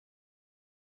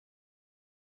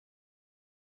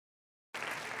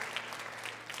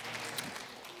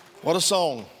What a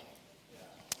song.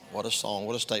 What a song.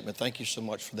 What a statement. Thank you so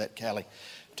much for that, Callie.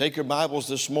 Take your Bibles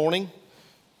this morning.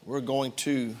 We're going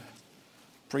to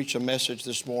preach a message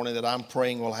this morning that I'm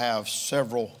praying will have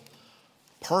several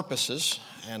purposes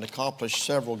and accomplish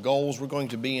several goals. We're going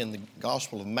to be in the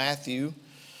Gospel of Matthew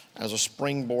as a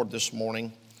springboard this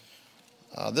morning.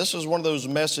 This is one of those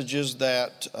messages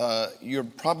that you're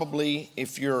probably,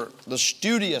 if you're the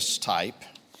studious type,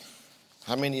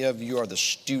 how many of you are the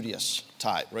studious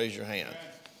type? Raise your hand.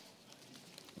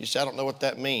 You say, I don't know what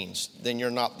that means. Then you're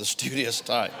not the studious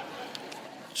type.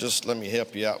 Just let me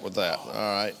help you out with that, all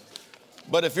right?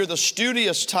 But if you're the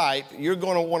studious type, you're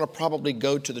going to want to probably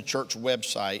go to the church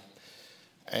website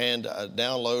and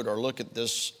download or look at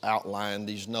this outline,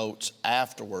 these notes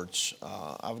afterwards.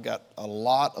 I've got a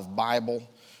lot of Bible,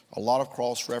 a lot of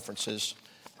cross references,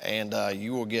 and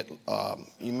you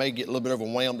may get a little bit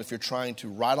overwhelmed if you're trying to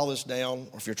write all this down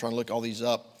or if you're trying to look all these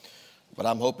up. But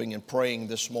I'm hoping and praying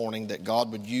this morning that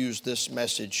God would use this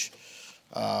message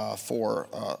to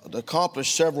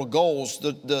accomplish several goals.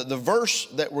 The verse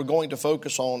that we're going to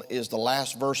focus on is the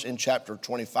last verse in chapter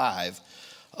 25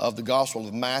 of the Gospel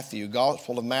of Matthew.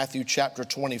 Gospel of Matthew, chapter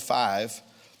 25.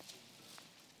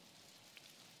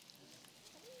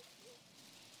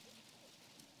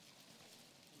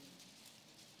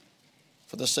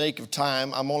 For the sake of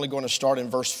time, I'm only going to start in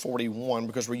verse 41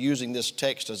 because we're using this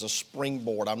text as a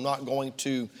springboard. I'm not going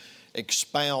to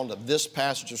expound this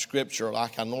passage of Scripture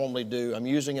like I normally do. I'm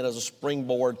using it as a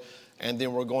springboard, and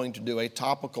then we're going to do a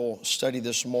topical study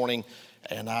this morning,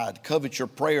 and I'd covet your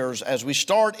prayers. As we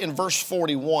start in verse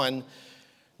 41,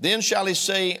 then shall he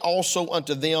say also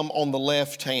unto them on the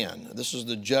left hand. This is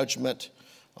the judgment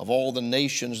of all the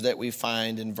nations that we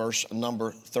find in verse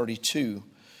number 32.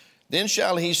 Then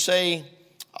shall he say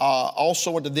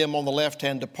also unto them on the left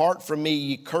hand, depart from me,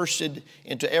 ye cursed,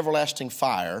 into everlasting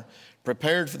fire,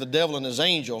 prepared for the devil and his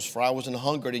angels. For I was an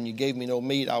hungered, and you gave me no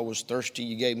meat. I was thirsty,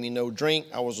 you gave me no drink.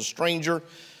 I was a stranger,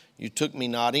 you took me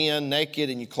not in. Naked,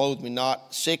 and you clothed me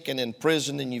not. Sick and in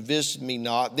prison, and you visited me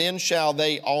not. Then shall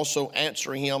they also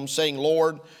answer him, saying,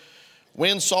 Lord,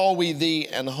 when saw we thee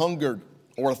an hungered,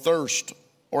 or athirst,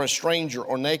 or a stranger,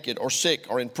 or naked, or sick,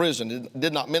 or in prison, and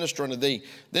did not minister unto thee?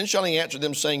 Then shall he answer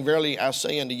them, saying, verily I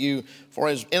say unto you, for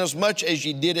inasmuch as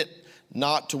ye did it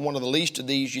not to one of the least of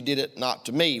these, you did it not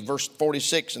to me. Verse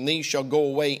 46, and these shall go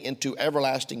away into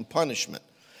everlasting punishment,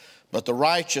 but the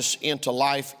righteous into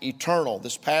life eternal.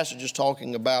 This passage is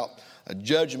talking about a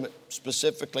judgment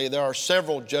specifically. There are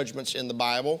several judgments in the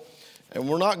Bible, and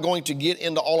we're not going to get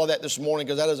into all of that this morning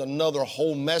because that is another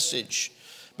whole message.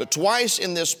 But twice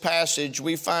in this passage,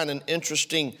 we find an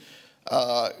interesting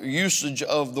usage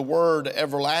of the word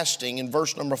everlasting. In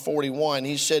verse number 41,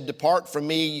 he said, depart from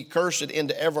me, ye cursed,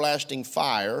 into everlasting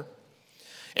fire.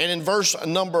 And in verse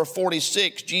number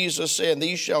 46, Jesus said,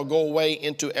 these shall go away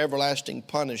into everlasting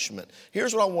punishment.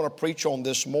 Here's what I want to preach on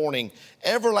this morning.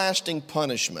 Everlasting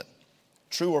punishment.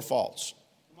 True or false?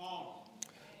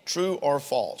 True or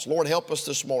false? Lord, help us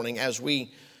this morning as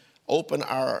we open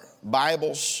our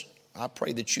Bibles. I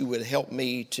pray that you would help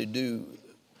me to do,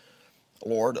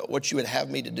 Lord, what you would have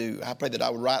me to do. I pray that I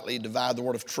would rightly divide the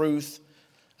word of truth.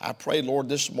 I pray, Lord,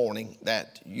 this morning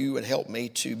that you would help me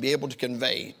to be able to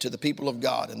convey to the people of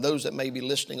God and those that may be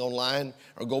listening online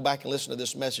or go back and listen to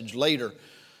this message later.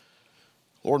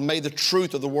 Lord, may the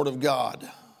truth of the word of God,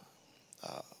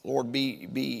 Lord,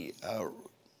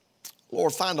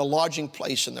 Lord, find a lodging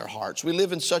place in their hearts. We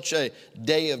live in such a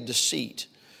day of deceit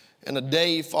and a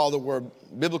day, Father, where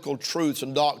biblical truths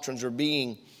and doctrines are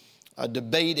being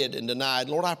debated and denied.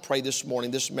 Lord, I pray this morning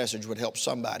this message would help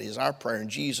somebody. Is our prayer in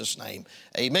Jesus' name.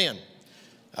 Amen.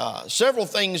 Several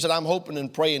things that I'm hoping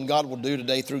and praying God will do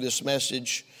today through this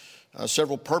message.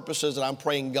 Several purposes that I'm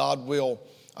praying God will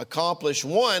accomplish.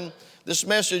 One, this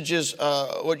message is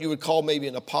what you would call maybe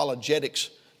an apologetics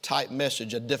type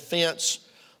message, a defense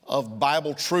of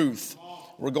Bible truth.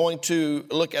 We're going to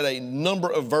look at a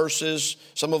number of verses.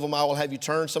 Some of them I will have you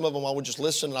turn. Some of them I will just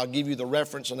listen and I'll give you the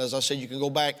reference. And as I said, you can go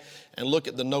back and look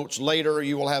at the notes later.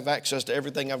 You will have access to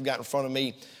everything I've got in front of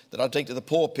me that I take to the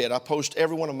pulpit. I post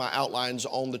every one of my outlines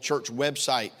on the church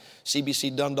website,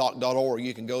 cbcdundalk.org.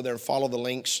 You can go there and follow the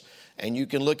links and you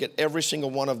can look at every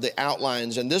single one of the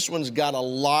outlines. And this one's got a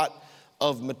lot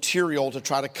of material to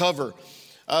try to cover.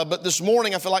 But this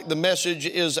morning, I feel like the message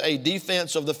is a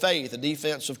defense of the faith, a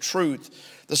defense of truth.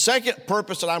 The second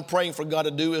purpose that I'm praying for God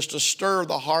to do is to stir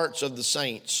the hearts of the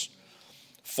saints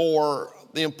for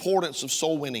the importance of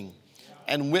soul winning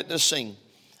and witnessing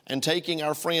and taking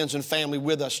our friends and family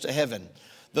with us to heaven.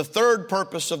 The third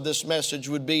purpose of this message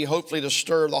would be hopefully to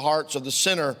stir the hearts of the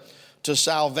sinner to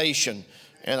salvation.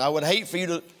 And I would hate for you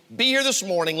to be here this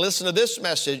morning, listen to this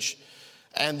message,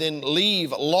 and then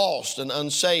leave lost and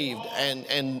unsaved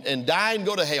and die and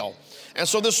go to hell. And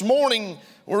so this morning,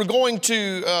 we're going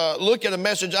to look at a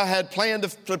message I had planned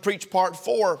to preach part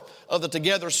 4 of the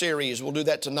Together series. We'll do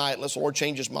that tonight unless the Lord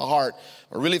changes my heart.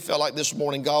 I really felt like this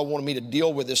morning God wanted me to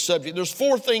deal with this subject. There's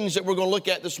 4 things that we're going to look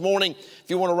at this morning. If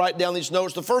you want to write down these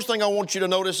notes, the first thing I want you to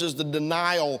notice is the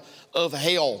denial of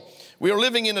hell. We are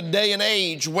living in a day and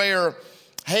age where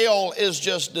hell is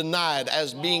just denied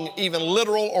as being even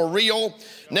literal or real.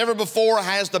 Never before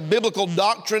has the biblical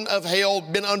doctrine of hell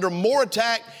been under more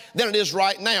attack than it is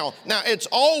right now. Now, it's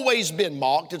always been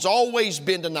mocked. It's always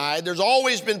been denied. There's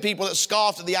always been people that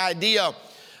scoffed at the idea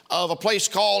of a place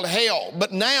called hell.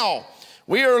 But now,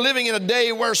 we are living in a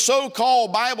day where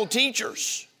so-called Bible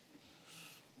teachers,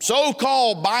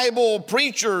 so-called Bible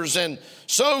preachers, and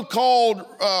so-called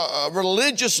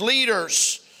religious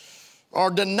leaders are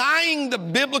denying the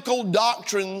biblical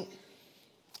doctrine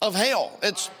of hell.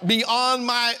 It's beyond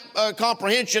my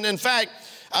comprehension. In fact,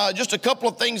 just a couple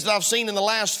of things that I've seen in the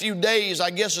last few days, I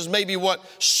guess, is maybe what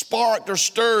sparked or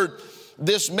stirred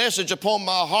this message upon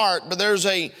my heart. But there's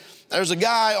a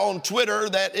guy on Twitter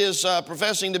that is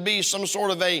professing to be some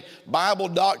sort of a Bible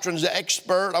doctrines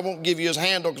expert. I won't give you his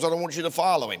handle because I don't want you to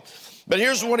follow him. But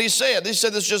here's what he said. He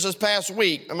said this just this past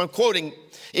week. I'm quoting,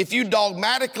 "If you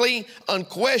dogmatically,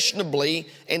 unquestionably,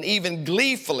 and even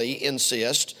gleefully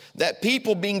insist that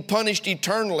people being punished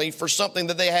eternally for something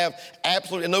that they have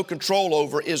absolutely no control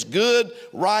over is good,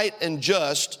 right, and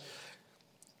just,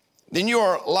 then you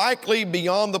are likely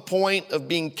beyond the point of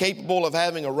being capable of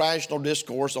having a rational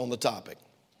discourse on the topic."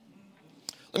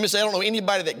 Let me say, I don't know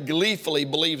anybody that gleefully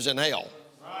believes in hell.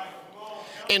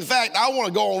 In fact, I want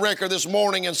to go on record this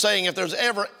morning and saying if there's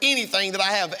ever anything that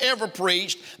I have ever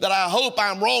preached that I hope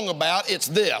I'm wrong about, it's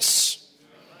this.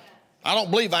 I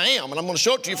don't believe I am, and I'm going to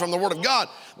show it to you from the Word of God.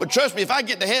 But trust me, if I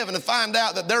get to heaven and find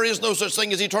out that there is no such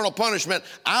thing as eternal punishment,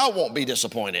 I won't be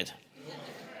disappointed.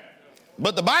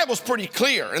 But the Bible's pretty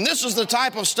clear, and this is the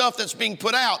type of stuff that's being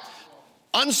put out.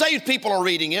 Unsaved people are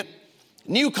reading it.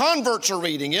 New converts are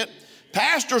reading it.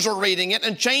 Pastors are reading it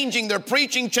and changing their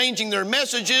preaching, changing their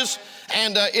messages,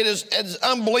 and it's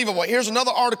unbelievable. Here's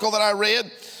another article that I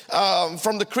read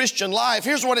from the Christian Life.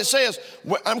 Here's what it says.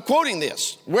 I'm quoting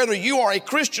this. Whether you are a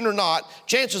Christian or not,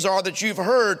 chances are that you've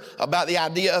heard about the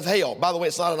idea of hell. By the way,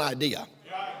 it's not an idea.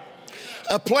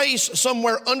 A place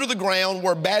somewhere under the ground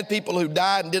where bad people who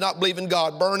died and did not believe in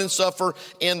God burn and suffer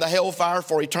in the hellfire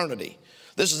for eternity.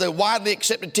 This is a widely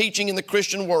accepted teaching in the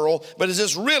Christian world, but is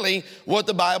this really what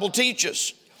the Bible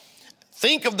teaches?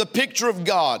 Think of the picture of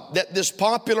God that this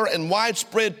popular and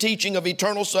widespread teaching of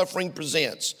eternal suffering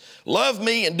presents. Love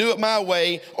me and do it my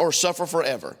way or suffer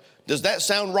forever. Does that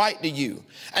sound right to you?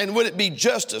 And would it be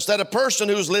justice that a person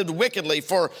who's lived wickedly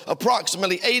for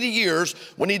approximately 80 years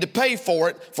will need to pay for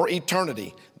it for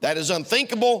eternity? That is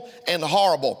unthinkable and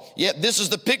horrible. Yet this is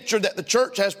the picture that the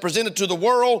church has presented to the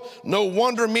world. No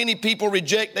wonder many people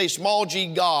reject a small g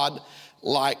God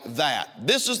like that.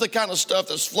 This is the kind of stuff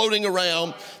that's floating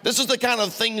around. This is the kind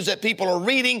of things that people are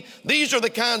reading. These are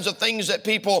the kinds of things that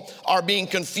people are being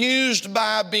confused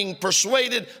by, being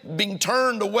persuaded, being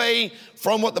turned away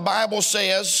from what the Bible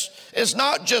says. It's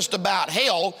not just about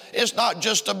hell. It's not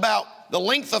just about the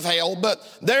length of hell, but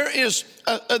there's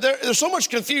so much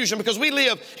confusion because we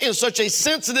live in such a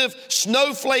sensitive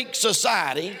snowflake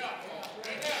society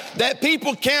that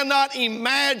people cannot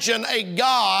imagine a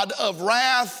God of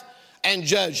wrath and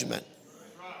judgment.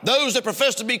 Those that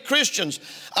profess to be Christians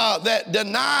that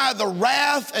deny the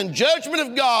wrath and judgment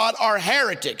of God are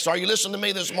heretics. Are you listening to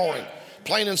me this morning?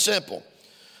 Plain and simple.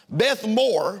 Beth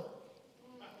Moore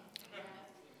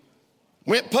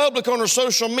went public on her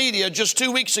social media just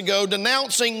 2 weeks ago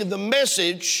denouncing the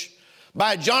message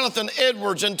by Jonathan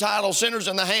Edwards entitled Sinners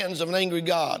in the Hands of an Angry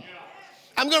God.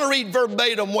 I'm going to read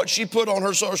verbatim what she put on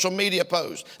her social media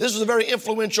post. This is a very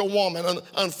influential woman,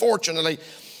 unfortunately.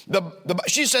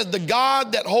 She said, "The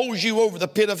God that holds you over the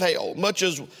pit of hell, much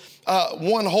as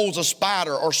one holds a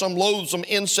spider or some loathsome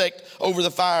insect over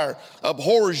the fire,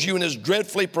 abhors you and is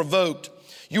dreadfully provoked.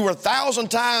 You are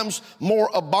 1,000 times more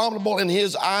abominable in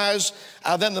his eyes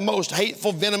than the most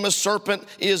hateful, venomous serpent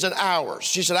is in ours."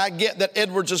 She said, "I get that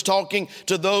Edwards is talking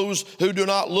to those who do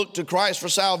not look to Christ for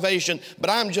salvation, but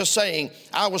I'm just saying,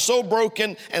 I was so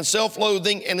broken and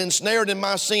self-loathing and ensnared in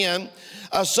my sin,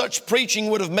 such preaching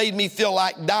would have made me feel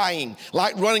like dying,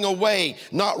 like running away,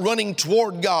 not running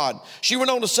toward God." She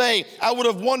went on to say, "I would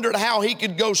have wondered how he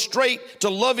could go straight to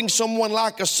loving someone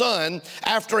like a son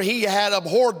after he had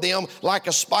abhorred them like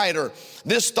a spider.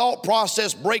 This thought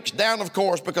process breaks down, of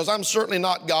course, because I'm certainly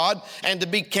not God, and to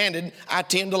be candid, I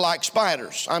tend to like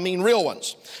spiders. I mean real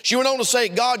ones. She went on to say,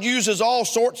 God uses all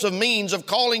sorts of means of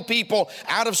calling people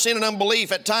out of sin and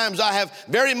unbelief. At times I have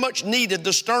very much needed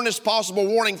the sternest possible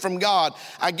warning from God.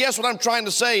 I guess what I'm trying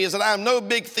to say is that I'm no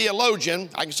big theologian.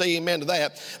 I can say amen to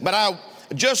that. But I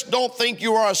just don't think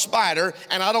you are a spider,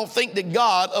 and I don't think that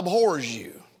God abhors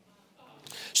you.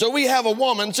 So we have a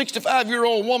woman,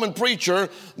 65-year-old woman preacher,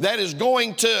 that is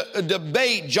going to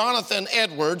debate Jonathan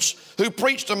Edwards, who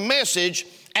preached a message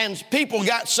and people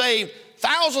got saved.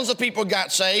 Thousands of people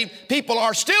got saved. People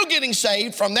are still getting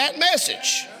saved from that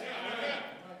message.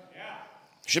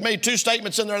 She made two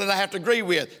statements in there that I have to agree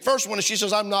with. First one is she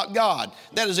says, I'm not God.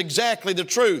 That is exactly the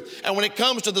truth. And when it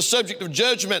comes to the subject of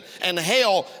judgment and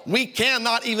hell, we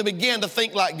cannot even begin to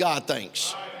think like God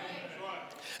thinks.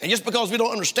 And just because we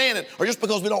don't understand it, or just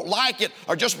because we don't like it,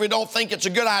 or just we don't think it's a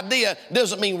good idea,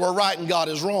 doesn't mean we're right and God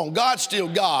is wrong. God's still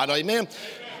God, amen?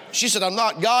 She said, I'm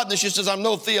not God, and then she says, I'm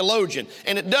no theologian.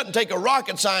 And it doesn't take a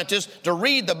rocket scientist to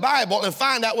read the Bible and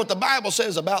find out what the Bible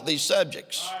says about these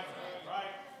subjects.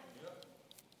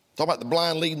 Talk about the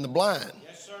blind leading the blind.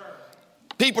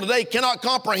 People today cannot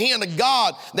comprehend a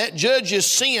God that judges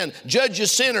sin,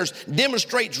 judges sinners,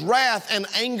 demonstrates wrath and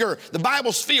anger. The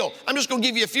Bible's filled. I'm just going to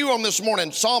give you a few on this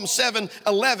morning. Psalm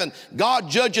 7:11. God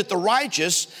judgeth the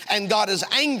righteous, and God is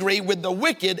angry with the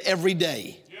wicked every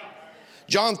day.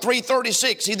 John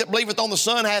 3:36. He that believeth on the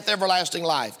Son hath everlasting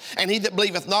life, and he that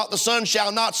believeth not the Son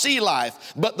shall not see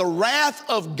life, but the wrath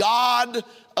of God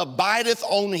abideth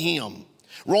on him.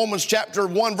 Romans chapter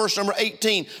 1 verse number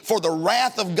 18, for the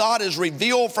wrath of God is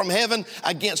revealed from heaven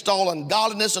against all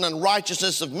ungodliness and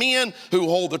unrighteousness of men who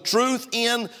hold the truth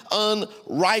in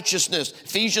unrighteousness.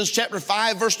 Ephesians chapter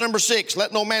 5 verse number 6,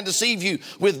 let no man deceive you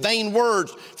with vain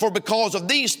words, for because of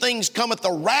these things cometh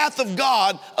the wrath of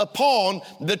God upon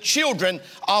the children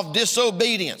of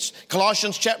disobedience.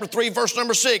 Colossians chapter 3 verse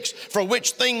number 6, for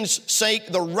which things sake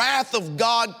the wrath of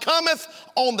God cometh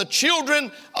on the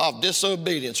children of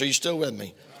disobedience. Are you still with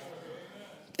me?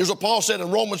 Here's what Paul said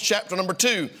in Romans chapter number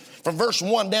 2, from verse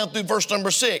 1 down through verse number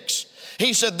 6.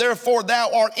 He said, therefore thou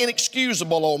art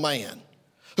inexcusable, O man,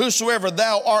 whosoever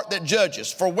thou art that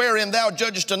judgest. For wherein thou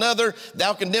judgest another,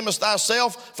 thou condemnest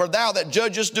thyself, for thou that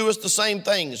judgest doest the same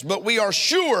things. But we are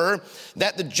sure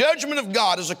that the judgment of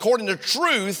God is according to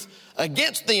truth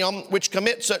against them which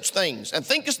commit such things. And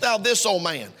thinkest thou this, O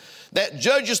man, that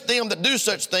judgest them that do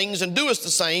such things and doest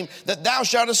the same, that thou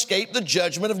shalt escape the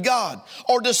judgment of God?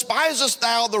 Or despisest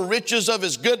thou the riches of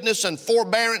his goodness and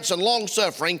forbearance and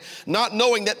longsuffering, not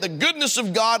knowing that the goodness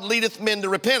of God leadeth men to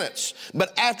repentance?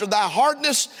 But after thy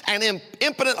hardness and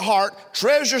impotent heart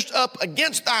treasurest up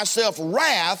against thyself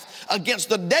wrath against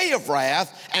the day of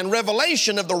wrath and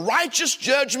revelation of the righteous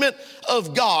judgment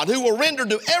of God, who will render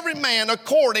to every man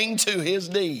according to his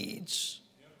deeds.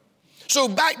 So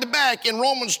back to back in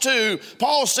Romans 2,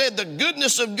 Paul said the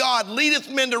goodness of God leadeth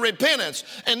men to repentance.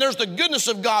 And there's the goodness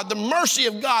of God, the mercy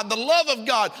of God, the love of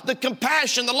God, the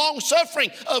compassion, the long suffering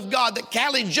of God that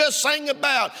Callie just sang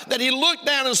about, that he looked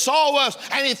down and saw us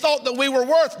and he thought that we were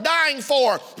worth dying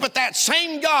for. But that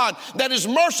same God that is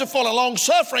merciful and long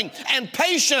suffering and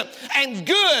patient and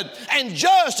good and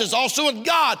just is also a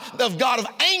God of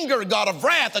anger, a God of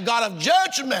wrath, a God of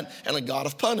judgment, and a God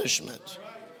of punishment.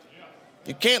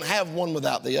 You can't have one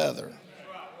without the other.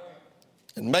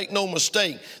 And make no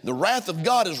mistake, the wrath of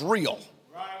God is real.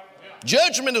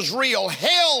 Judgment is real.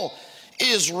 Hell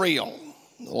is real.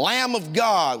 The Lamb of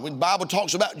God, when the Bible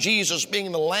talks about Jesus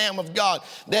being the Lamb of God,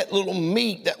 that little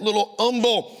meek, that little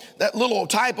humble, that little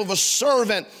type of a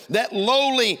servant, that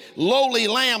lowly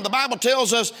lamb. The Bible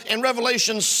tells us in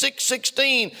Revelation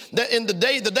 6:16 that in the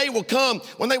day will come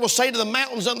when they will say to the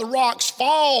mountains and the rocks,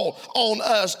 fall on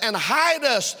us and hide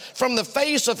us from the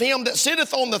face of him that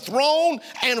sitteth on the throne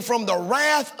and from the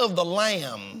wrath of the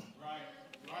Lamb.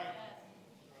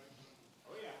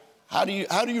 How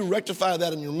do you rectify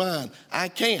that in your mind? I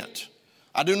can't.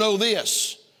 I do know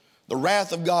this. The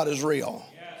wrath of God is real.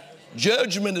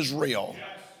 Judgment is real.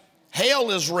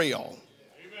 Hell is real.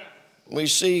 We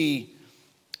see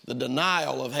the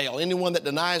denial of hell. Anyone that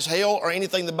denies hell or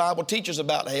anything the Bible teaches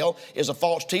about hell is a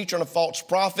false teacher and a false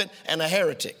prophet and a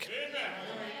heretic.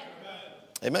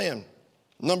 Amen.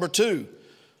 Number 2,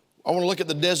 I want to look at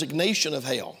the designation of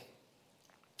hell,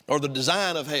 or the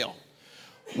design of hell.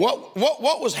 What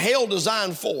was hell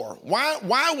designed for?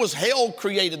 Why was hell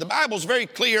created? The Bible's very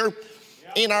clear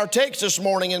in our text this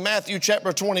morning in Matthew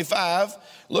chapter 25.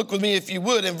 Look with me if you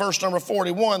would in verse number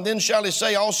 41. Then shall he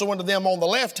say also unto them on the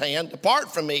left hand,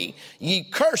 depart from me, ye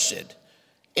cursed,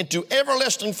 into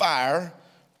everlasting fire,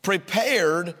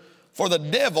 prepared for the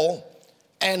devil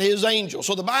and his angels.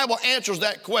 So the Bible answers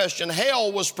that question.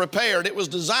 Hell was prepared. It was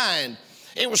designed.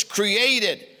 It was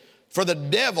created for the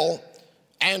devil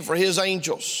and for his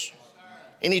angels.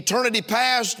 In eternity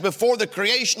past, before the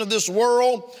creation of this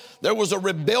world, there was a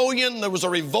rebellion, there was a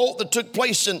revolt that took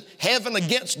place in heaven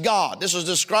against God. This is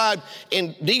described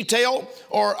in detail,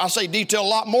 or I say detail, a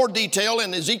lot more detail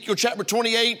in Ezekiel chapter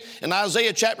 28 and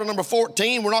Isaiah chapter number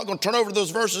 14. We're not going to turn over to those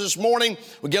verses this morning.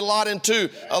 We get a lot into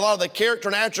a lot of the character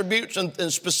and attributes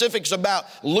and specifics about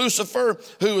Lucifer,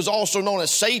 who is also known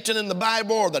as Satan in the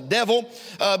Bible, or the devil.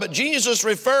 But Jesus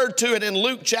referred to it in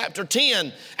Luke chapter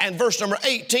 10 and verse number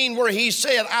 18, where he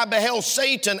said, I beheld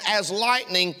Satan as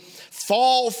lightning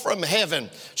fall from heaven.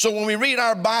 So when we read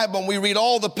our Bible and we read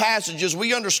all the passages,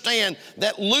 we understand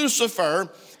that Lucifer,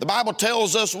 the Bible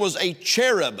tells us, was a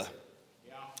cherub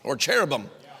or cherubim.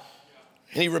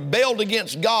 And he rebelled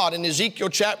against God in Ezekiel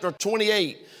chapter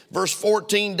 28, verse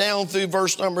 14 down through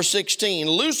verse number 16.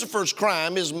 Lucifer's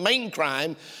crime, his main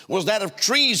crime, was that of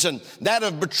treason, that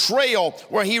of betrayal,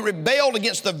 where he rebelled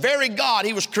against the very God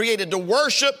he was created to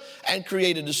worship and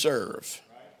created to serve.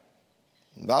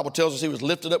 The Bible tells us he was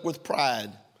lifted up with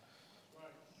pride.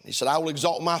 He said, I will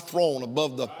exalt my throne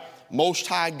above the Most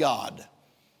High God.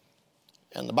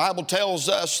 And the Bible tells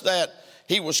us that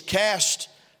he was cast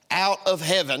out of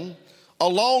heaven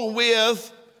along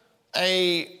with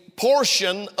a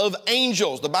portion of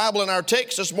angels. The Bible in our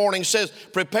text this morning says,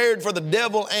 prepared for the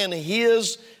devil and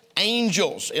his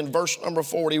angels in verse number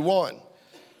 41.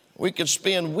 We could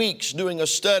spend weeks doing a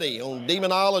study on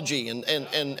demonology,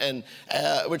 and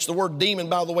which the word demon,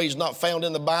 by the way, is not found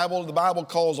in the Bible. The Bible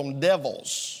calls them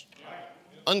devils.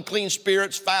 Unclean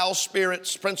spirits, foul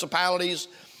spirits, principalities.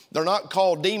 They're not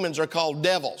called demons, they're called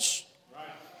devils.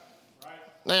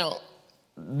 Now,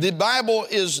 the Bible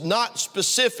is not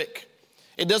specific.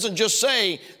 It doesn't just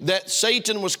say that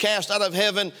Satan was cast out of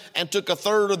heaven and took a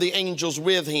third of the angels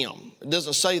with him. It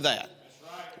doesn't say that.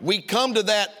 We come to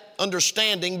that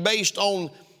understanding based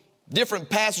on different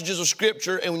passages of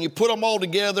Scripture, and when you put them all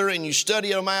together and you study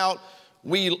them out,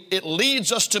 it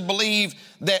leads us to believe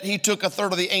that he took a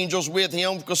third of the angels with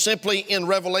him, because simply in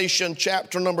Revelation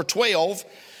chapter number 12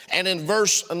 and in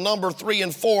verse number 3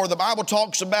 and 4, the Bible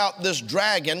talks about this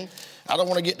dragon. I don't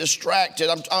want to get distracted.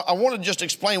 I want to just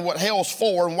explain what hell's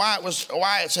for and why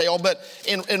it's hell. But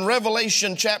in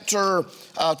Revelation chapter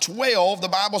 12, the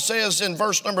Bible says in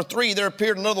verse number 3, there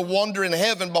appeared another wonder in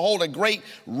heaven. Behold, a great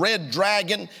red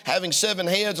dragon having 7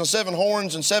 heads and 7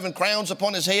 horns and 7 crowns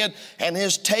upon his head. And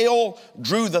his tail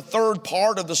drew the third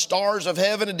part of the stars of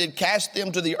heaven and did cast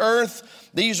them to the earth.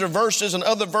 These are verses and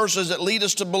other verses that lead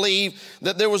us to believe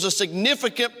that there was a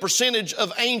significant percentage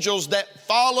of angels that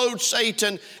followed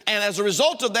Satan, and as a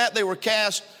result of that, they were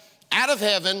cast out of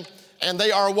heaven, and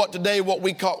they are what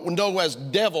we know as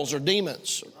devils or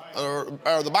demons. Or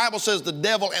the Bible says the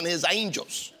devil and his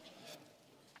angels.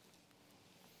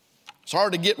 It's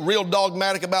hard to get real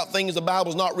dogmatic about things the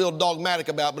Bible's not real dogmatic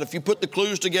about, but if you put the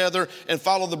clues together and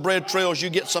follow the bread trails, you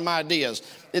get some ideas.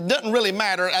 It doesn't really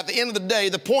matter. At the end of the day,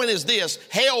 the point is this: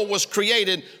 hell was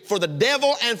created for the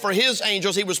devil and for his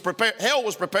angels. Hell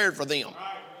was prepared for them.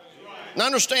 Now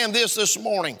understand this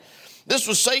morning. This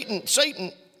was Satan.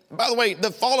 Satan, by the way,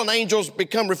 the fallen angels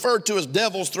become referred to as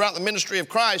devils throughout the ministry of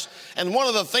Christ. And one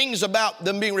of the things about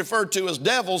them being referred to as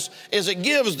devils is it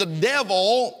gives the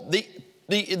devil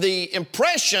the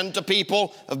impression to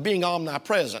people of being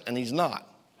omnipresent, and he's not.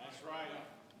 That's right.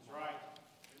 That's right.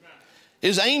 Amen.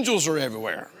 His angels are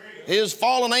everywhere. His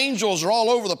fallen angels are all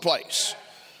over the place.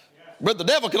 But the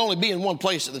devil can only be in one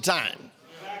place at a time.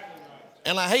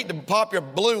 And I hate to pop your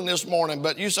balloon this morning,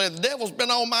 but you say the devil's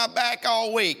been on my back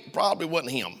all week. Probably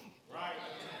wasn't him. Right.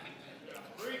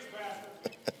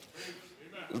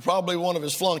 It was probably one of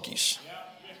his flunkies.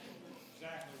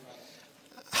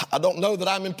 I don't know that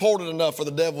I'm important enough for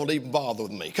the devil to even bother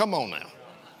with me. Come on now.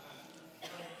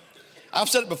 I've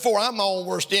said it before, I'm my own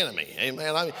worst enemy.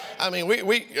 Amen.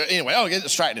 Anyway, I'll get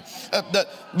distracted.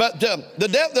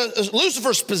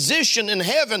 Lucifer's position in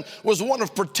heaven was one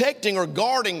of protecting or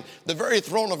guarding the very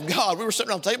throne of God. We were sitting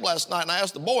around the table last night, and I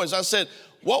asked the boys, I said,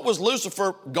 what was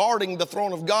Lucifer guarding the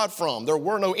throne of God from? There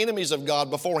were no enemies of God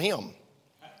before him.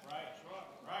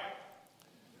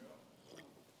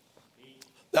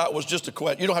 That was just a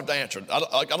question. You don't have to answer it.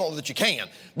 I don't know that you can.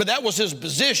 But that was his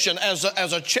position as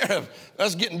a cherub.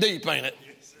 That's getting deep, ain't it?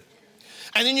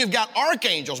 And then you've got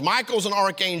archangels. Michael's an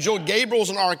archangel. Gabriel's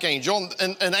an archangel.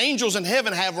 And angels in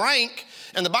heaven have rank.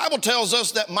 And the Bible tells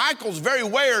us that Michael's very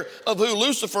aware of who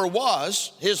Lucifer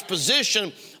was, his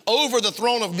position over the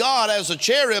throne of God as a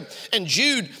cherub. In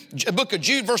book of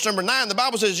Jude, verse number 9, the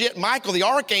Bible says, yet Michael the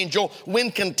archangel,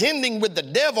 when contending with the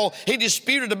devil, he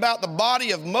disputed about the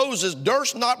body of Moses,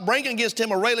 durst not bring against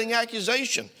him a railing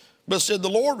accusation, but said, the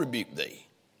Lord rebuke thee.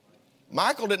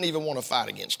 Michael didn't even want to fight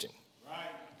against him,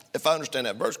 if I understand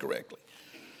that verse correctly.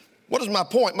 What is my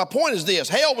point? My point is this.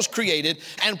 Hell was created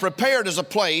and prepared as a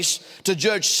place to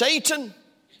judge Satan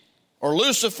or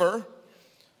Lucifer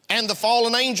and the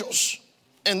fallen angels.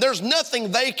 And there's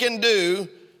nothing they can do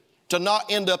to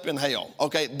not end up in hell.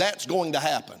 Okay, that's going to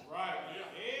happen. Right.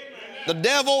 Yeah. The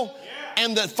devil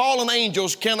and the fallen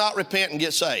angels cannot repent and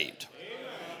get saved.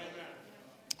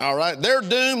 All right, their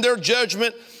doom, their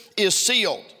judgment is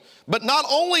sealed. But not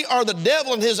only are the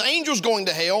devil and his angels going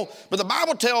to hell, but the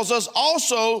Bible tells us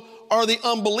also are the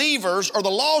unbelievers or the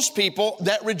lost people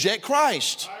that reject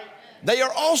Christ. They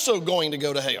are also going to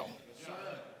go to hell.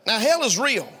 Now, hell is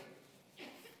real.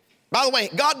 By the way,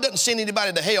 God doesn't send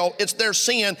anybody to hell. It's their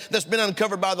sin that's been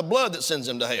uncovered by the blood that sends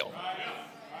them to hell.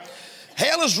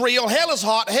 Hell is real. Hell is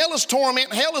hot. Hell is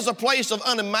torment. Hell is a place of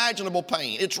unimaginable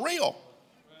pain. It's real.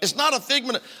 It's not a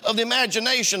figment of the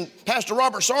imagination. Pastor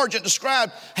Robert Sargent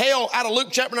described hell out of Luke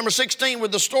chapter number 16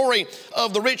 with the story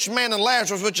of the rich man and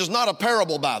Lazarus, which is not a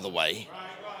parable, by the way.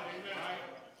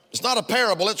 It's not a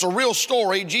parable. It's a real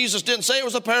story. Jesus didn't say it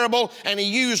was a parable, and he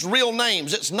used real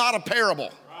names. It's not a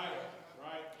parable.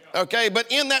 Okay, but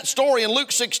in that story in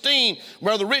Luke 16,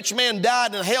 where the rich man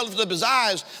died and held up his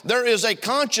eyes, there is a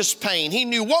conscious pain. He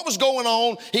knew what was going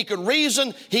on. He could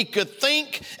reason. He could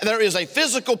think. There is a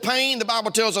physical pain. The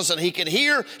Bible tells us that he could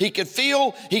hear, he could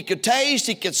feel, he could taste,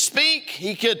 he could speak,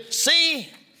 he could see.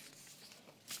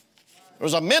 There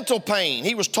was a mental pain.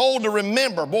 He was told to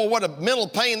remember. Boy, what a mental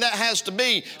pain that has to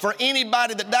be for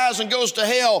anybody that dies and goes to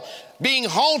hell, being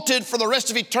haunted for the rest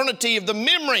of eternity of the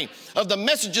memory of the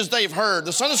messages they've heard,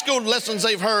 the Sunday school lessons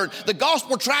they've heard, the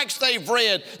gospel tracts they've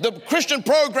read, the Christian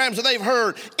programs that they've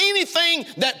heard, anything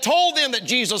that told them that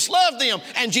Jesus loved them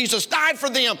and Jesus died for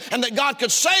them and that God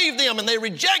could save them, and they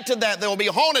rejected that. They will be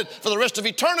haunted for the rest of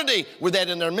eternity with that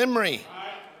in their memory.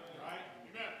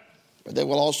 But there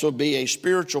will also be a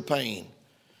spiritual pain.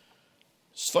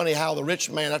 It's funny how the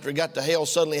rich man, after he got to hell,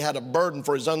 suddenly had a burden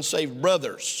for his unsaved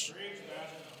brothers.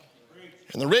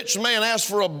 And the rich man asked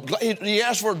for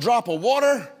a drop of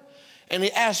water, and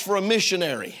he asked for a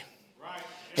missionary.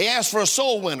 He asked for a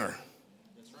soul winner.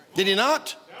 Did he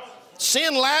not?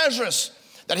 Send Lazarus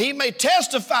that he may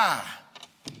testify.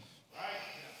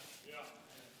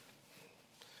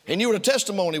 He knew what a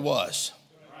testimony was.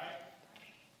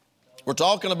 We're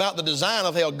talking about the design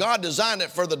of hell. God designed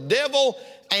it for the devil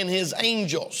and his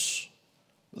angels.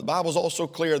 The Bible is also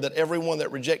clear that everyone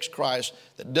that rejects Christ,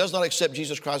 that does not accept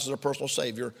Jesus Christ as their personal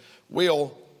Savior,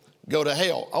 will go to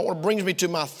hell. Brings me to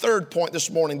my third point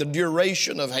this morning, the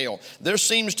duration of hell. There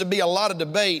seems to be a lot of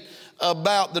debate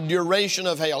about the duration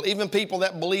of hell. Even people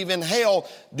that believe in hell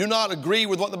do not agree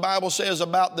with what the Bible says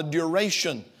about the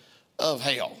duration of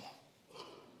hell.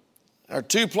 There are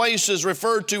two places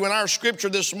referred to in our scripture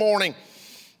this morning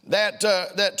that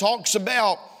talks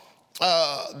about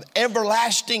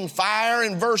everlasting fire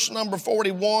in verse number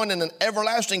 41 and an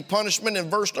everlasting punishment in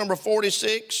verse number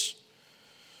 46.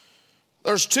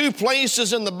 There's two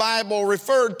places in the Bible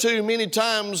referred to many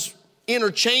times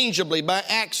interchangeably by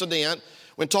accident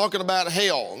when talking about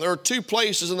hell. There are two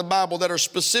places in the Bible that are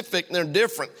specific and they're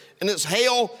different, and it's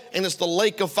hell and it's the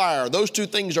lake of fire. Those two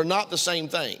things are not the same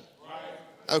thing.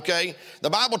 Okay, the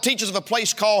Bible teaches of a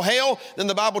place called hell, then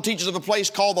the Bible teaches of a place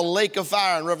called the lake of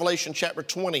fire in Revelation chapter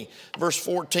 20, verse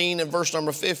 14 and verse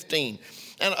number 15.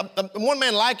 And one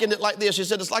man likened it like this. He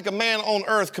said, it's like a man on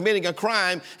earth committing a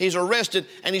crime. He's arrested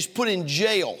and he's put in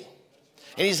jail.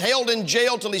 And he's held in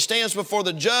jail till he stands before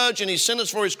the judge and he's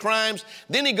sentenced for his crimes.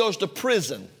 Then he goes to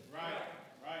prison.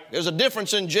 There's a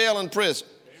difference in jail and prison.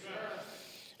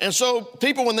 And so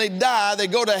people, when they die, they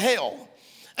go to hell.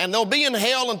 And they'll be in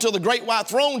hell until the great white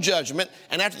throne judgment.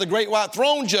 And after the great white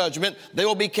throne judgment, they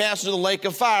will be cast into the lake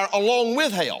of fire along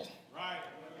with hell.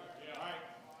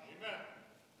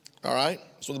 All right?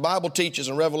 So the Bible teaches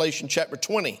in Revelation chapter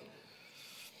 20.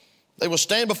 They will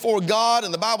stand before God,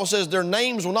 and the Bible says their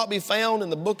names will not be found in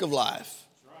the book of life.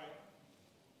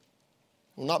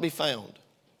 Will not be found.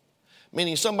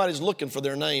 Meaning somebody's looking for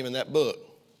their name in that book.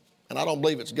 And I don't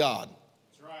believe it's God.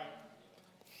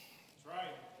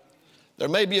 There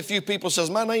may be a few people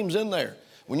says, my name's in there.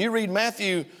 When you read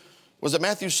Matthew Was it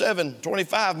Matthew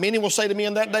 7:25? Many will say to me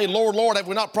in that day, Lord, Lord, have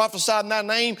we not prophesied in thy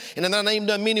name, and in thy name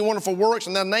done many wonderful works,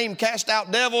 and in thy name cast out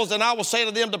devils? And I will say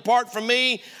to them, depart from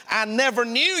me. I never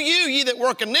knew you, ye that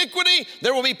work iniquity.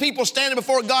 There will be people standing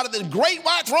before God at the great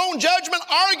white throne judgment,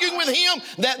 arguing with him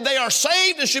that they are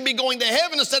saved and should be going to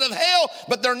heaven instead of hell,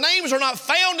 but their names are not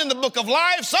found in the book of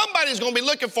life. Somebody's going to be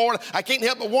looking for it. I can't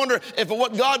help but wonder if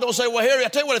what God don't say, well, Harry, I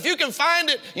tell you what, if you can find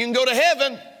it, you can go to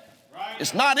heaven. Right.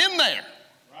 It's not in there.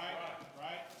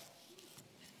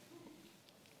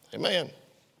 Amen.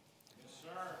 Yes, sir.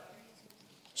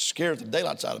 Scared the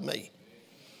daylights out of me.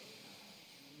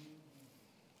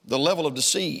 The level of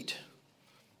deceit.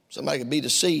 Somebody could be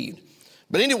deceived.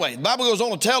 But anyway, the Bible goes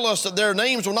on to tell us that their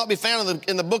names will not be found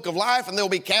in the book of life, and they'll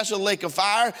be cast into the lake of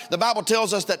fire. The Bible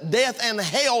tells us that death and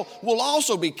hell will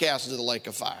also be cast into the lake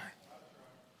of fire.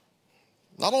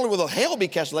 Not only will the hell be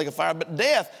cast into the lake of fire, but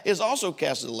death is also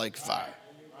cast into the lake of fire.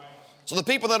 So the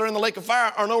people that are in the lake of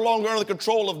fire are no longer under the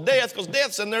control of death, because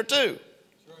death's in there too.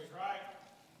 Right.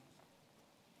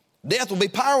 Death will be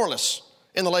powerless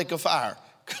in the lake of fire.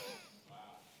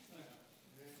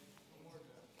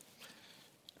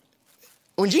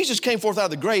 When Jesus came forth out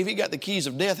of the grave, he got the keys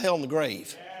of death, hell, and the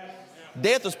grave.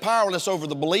 Death is powerless over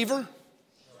the believer,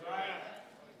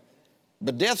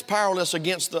 but death's powerless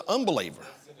against the unbeliever.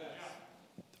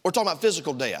 We're talking about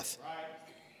physical death.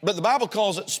 But the Bible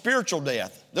calls it spiritual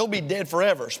death. They'll be dead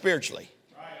forever spiritually.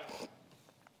 Right.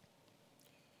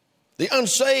 The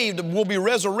unsaved will be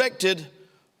resurrected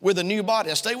with a new body.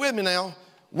 Now stay with me now.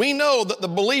 We know that the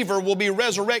believer will be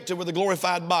resurrected with a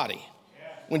glorified body. Yeah.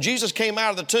 When Jesus came out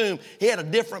of the tomb, he had a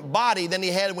different body than he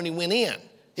had when he went in.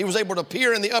 He was able to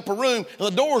appear in the upper room and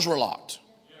the doors were locked.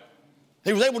 Yeah.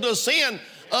 He was able to ascend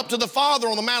up to the Father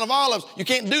on the Mount of Olives. You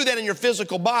can't do that in your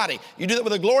physical body. You do that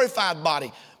with a glorified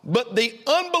body. But the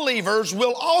unbelievers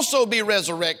will also be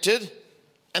resurrected,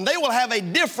 and they will have a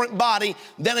different body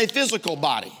than a physical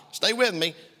body. Stay with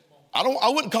me. I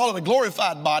wouldn't call it a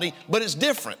glorified body, but it's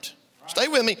different. Stay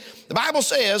with me. The Bible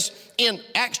says in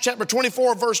Acts chapter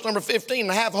 24, verse number 15,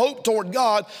 have hope toward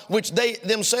God, which they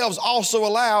themselves also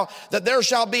allow, that there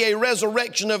shall be a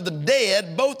resurrection of the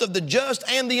dead, both of the just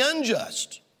and the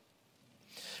unjust.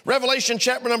 Revelation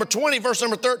chapter number 20, verse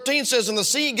number 13 says, and the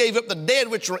sea gave up the dead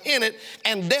which were in it,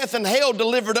 and death and hell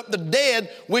delivered up the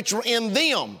dead which were in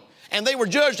them. And they were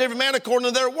judged every man according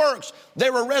to their works.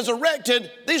 They were resurrected.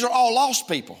 These are all lost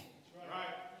people. Right.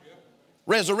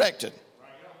 Resurrected.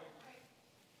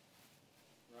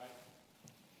 Right.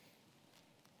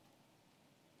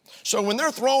 So when they're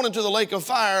thrown into the lake of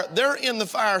fire, they're in the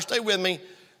fire. Stay with me.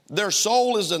 Their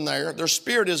soul is in there, their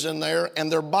spirit is in there,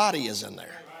 and their body is in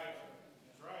there.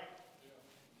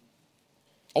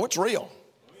 Oh, it's real.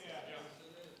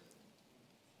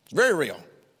 It's very real.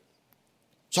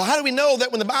 So how do we know that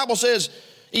when the Bible says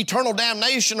eternal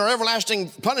damnation or everlasting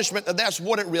punishment, that that's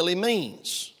what it really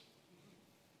means?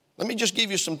 Let me just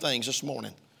give you some things this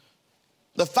morning.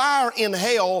 The fire in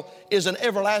hell is an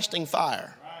everlasting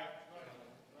fire.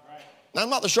 Now, I'm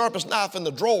not the sharpest knife in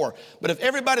the drawer, but if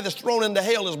everybody that's thrown into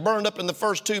hell is burned up in the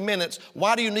first 2 minutes,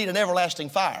 why do you need an everlasting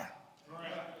fire?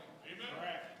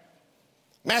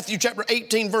 Matthew chapter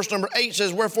 18, verse number 8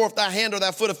 says, wherefore if thy hand or thy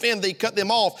foot offend thee, cut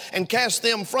them off and cast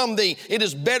them from thee. It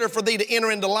is better for thee to enter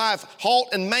into life halt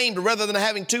and maimed, rather than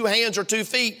having 2 hands or 2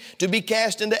 feet to be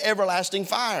cast into everlasting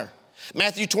fire.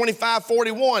 Matthew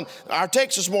 25:41, our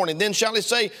text this morning, then shall he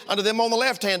say unto them on the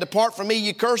left hand, depart from me,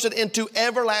 ye cursed, into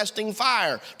everlasting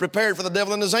fire, prepared for the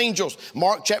devil and his angels.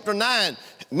 Mark chapter 9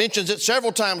 mentions it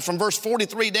several times from verse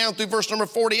 43 down through verse number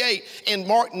 48. In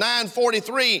Mark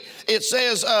 9:43, it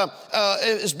says,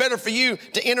 it's better for you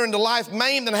to enter into life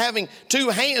maimed than having 2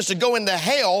 hands to go into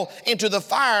hell, into the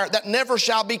fire that never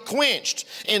shall be quenched.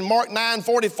 In Mark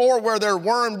 9:44, where their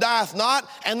worm dieth not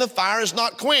and the fire is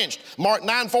not quenched. Mark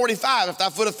 9:45, if thy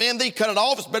foot offend thee, cut it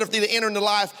off. It's better for thee to enter into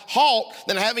life halt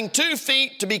than having 2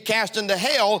 feet to be cast into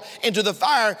hell, into the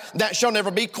fire that shall never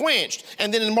be quenched.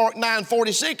 And then in Mark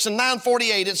 9:46 and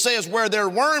 9:48, it says, where their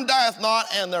worm dieth not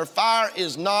and their fire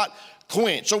is not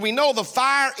quenched. So we know the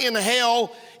fire in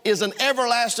hell is an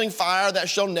everlasting fire that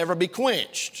shall never be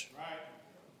quenched. Right.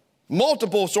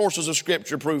 Multiple sources of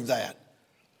Scripture prove that.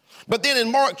 But then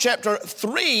in Mark chapter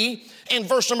 3, in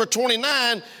verse number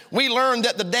 29, we learn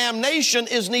that the damnation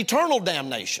is an eternal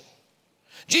damnation.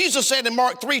 Jesus said in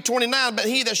Mark 3:29, but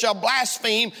he that shall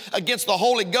blaspheme against the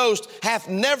Holy Ghost hath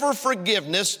never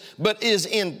forgiveness, but is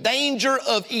in danger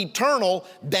of eternal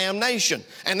damnation.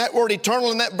 And that word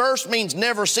eternal in that verse means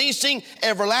never ceasing,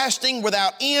 everlasting,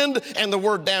 without end. And the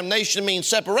word damnation means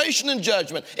separation and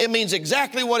judgment. It means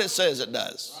exactly what it says it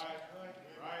does.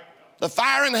 The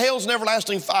fire in hell is an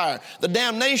everlasting fire. The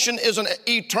damnation is an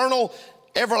eternal,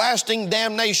 everlasting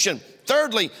damnation.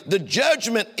 Thirdly, the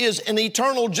judgment is an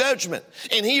eternal judgment.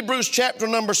 In Hebrews chapter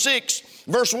number 6,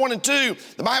 verse 1 and 2,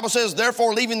 the Bible says,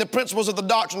 therefore, leaving the principles of the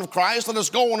doctrine of Christ, let us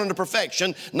go on unto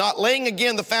perfection, not laying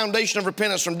again the foundation of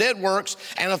repentance from dead works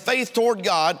and of faith toward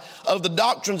God, of the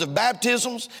doctrines of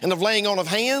baptisms and of laying on of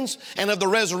hands and of the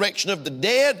resurrection of the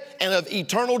dead and of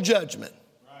eternal judgment.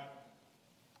 Right.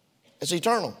 It's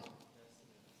eternal.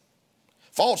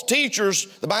 False teachers,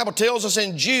 the Bible tells us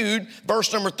in Jude,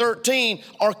 verse number 13,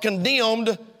 are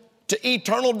condemned to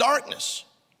eternal darkness.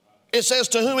 It says,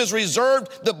 to whom is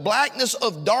reserved the blackness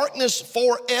of darkness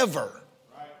forever.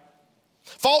 Right.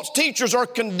 False teachers are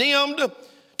condemned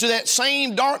to that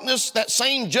same darkness, that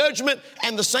same judgment,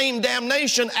 and the same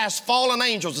damnation as fallen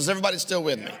angels. Is everybody still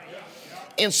with me?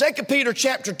 In 2 Peter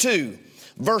chapter 2,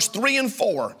 verse 3 and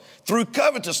 4, through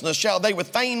covetousness shall they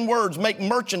with vain words make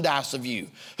merchandise of you,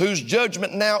 whose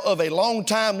judgment now of a long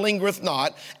time lingereth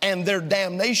not, and their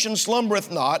damnation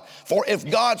slumbereth not. For if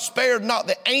God spared not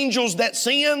the angels that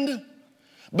sinned,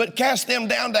 but cast them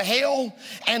down to hell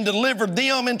and delivered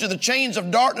them into the chains of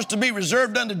darkness to be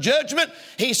reserved unto judgment,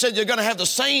 he said you're going to have the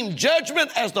same judgment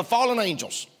as the fallen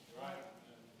angels.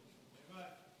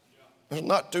 There's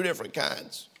not two different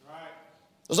kinds.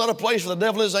 There's not a place for the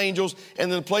devil and his angels and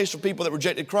then a place for people that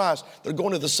rejected Christ. They're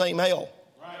going to the same hell.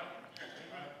 Right.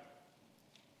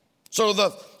 So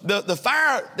the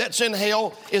fire that's in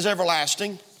hell is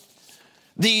everlasting.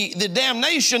 The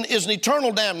damnation is an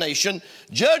eternal damnation.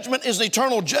 Judgment is an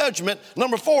eternal judgment.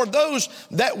 Number 4, those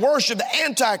that worship the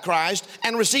Antichrist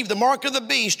and receive the mark of the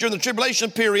beast during the tribulation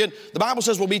period, the Bible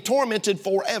says will be tormented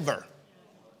forever.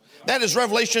 That is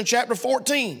Revelation chapter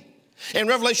 14. In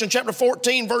Revelation chapter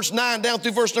 14, verse 9 down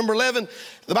through verse number 11,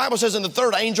 the Bible says, and the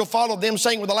third angel followed them,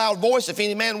 saying with a loud voice, if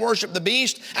any man worship the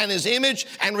beast and his image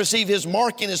and receive his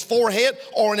mark in his forehead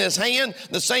or in his hand,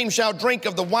 the same shall drink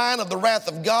of the wine of the wrath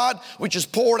of God, which is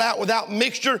poured out without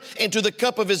mixture into the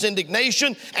cup of his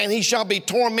indignation, and he shall be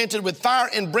tormented with fire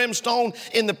and brimstone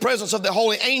in the presence of the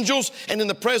holy angels and in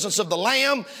the presence of the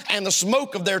Lamb, and the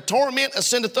smoke of their torment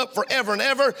ascendeth up forever and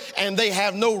ever, and they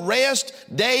have no rest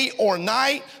day or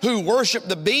night, who worship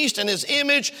the beast and his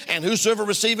image, and whosoever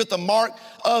receiveth the mark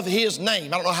of his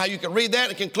name. I don't know how you can read that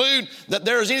and conclude that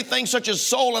there is anything such as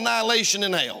soul annihilation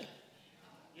in hell.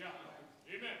 Yeah.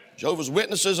 Amen. Jehovah's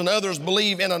Witnesses and others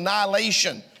believe in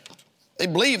annihilation. They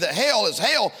believe that hell is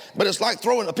hell, but it's like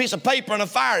throwing a piece of paper in a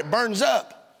fire. It burns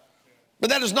up.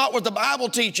 But that is not what the Bible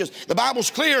teaches. The Bible's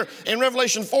clear in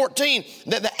Revelation 14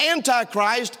 that the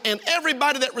Antichrist and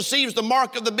everybody that receives the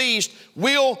mark of the beast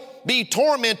will be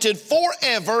tormented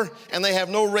forever, and they have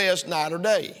no rest night or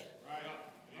day.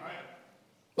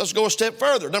 Let's go a step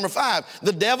further. Number 5,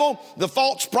 the devil, the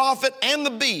false prophet, and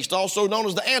the beast, also known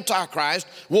as the Antichrist,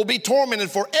 will be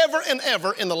tormented forever and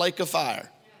ever in the lake of fire.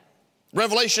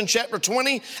 Revelation chapter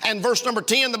 20 and verse number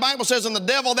 10, the Bible says, and the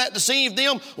devil that deceived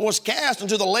them was cast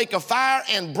into the lake of fire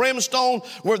and brimstone,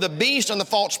 where the beast and the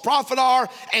false prophet are,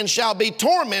 and shall be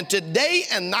tormented day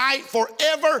and night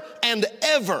forever and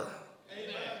ever.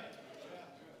 Amen.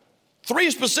 3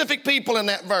 specific people in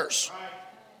that verse.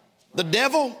 The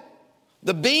devil,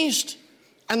 the beast,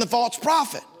 and the false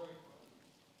prophet.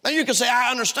 Now you can say,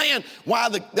 I understand why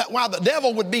the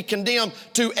devil would be condemned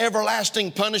to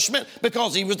everlasting punishment,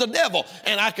 because he was the devil.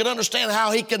 And I could understand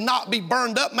how he could not be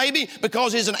burned up, maybe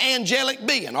because he's an angelic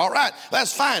being. All right,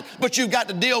 that's fine. But you've got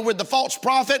to deal with the false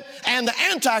prophet and the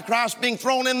Antichrist being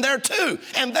thrown in there too.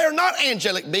 And they're not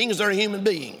angelic beings, they're human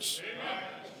beings.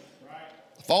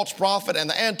 The false prophet and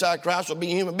the Antichrist will be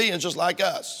human beings just like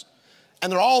us.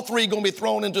 And they're all 3 going to be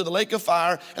thrown into the lake of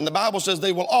fire. And the Bible says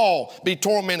they will all be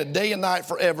tormented day and night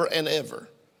forever and ever.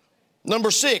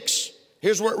 Number 6,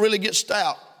 here's where it really gets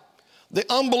stout. The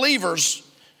unbelievers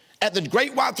at the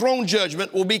great white throne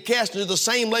judgment will be cast into the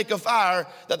same lake of fire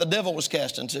that the devil was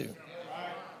cast into.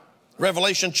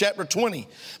 Revelation chapter 20,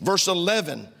 verse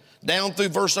 11, down through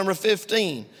verse number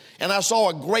 15. And I saw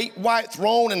a great white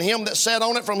throne, and him that sat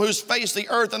on it, from whose face the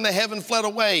earth and the heaven fled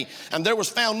away, and there was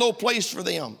found no place for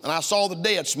them. And I saw the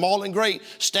dead, small and great,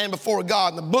 stand before God,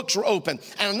 and the books were open.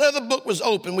 And another book was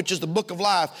open, which is the book of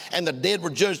life. And the dead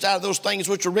were judged out of those things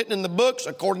which were written in the books,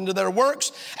 according to their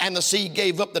works. And the sea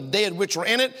gave up the dead which were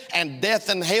in it, and death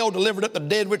and hell delivered up the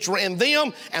dead which were in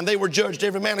them. And they were judged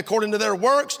every man according to their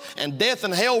works. And death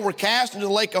and hell were cast into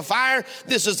the lake of fire.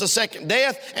 This is the second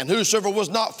death. And whosoever was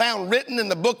not found written in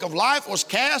the book of life was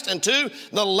cast into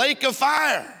the lake of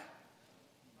fire.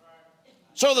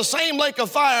 So the same lake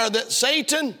of fire that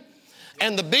Satan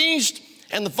and the beast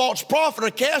and the false prophet are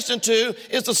cast into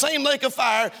is the same lake of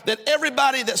fire that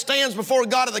everybody that stands before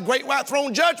God at the great white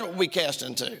throne judgment will be cast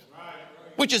into,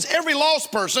 which is every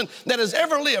lost person that has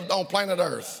ever lived on planet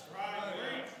Earth.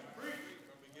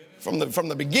 From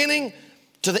the beginning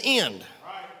to the end.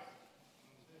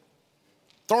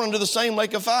 Thrown into the same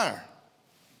lake of fire.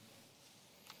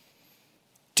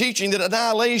 Teaching that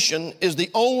annihilation is the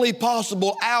only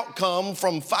possible outcome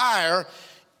from fire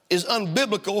is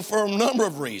unbiblical for a number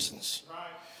of reasons.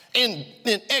 In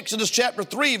Exodus chapter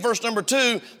 3, verse number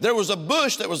 2, there was a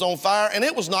bush that was on fire and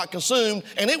it was not consumed,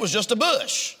 and it was just a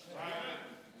bush.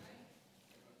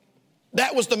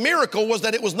 That was the miracle, was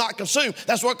that it was not consumed.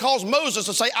 That's what caused Moses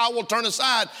to say, I will turn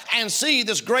aside and see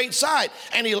this great sight.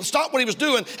 And he stopped what he was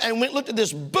doing and went and looked at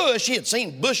this bush. He had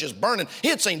seen bushes burning. He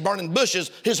had seen burning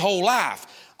bushes his whole life.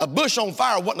 A bush on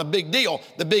fire wasn't a big deal.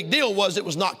 The big deal was it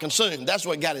was not consumed. That's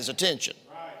what got his attention.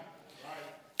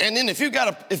 And then if you've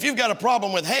got a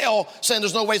problem with hell, saying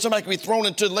there's no way somebody can be thrown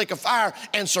into the lake of fire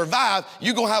and survive,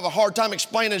 you're going to have a hard time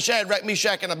explaining Shadrach,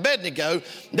 Meshach, and Abednego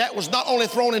that was not only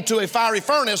thrown into a fiery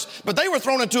furnace, but they were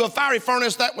thrown into a fiery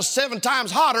furnace that was 7 times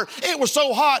hotter. It was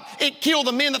so hot, it killed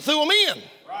the men that threw them in.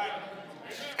 Right.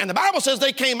 And the Bible says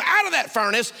they came out of that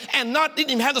furnace and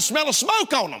didn't even have the smell of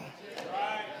smoke on them.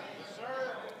 Right.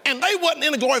 And they wasn't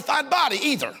in a glorified body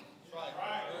either.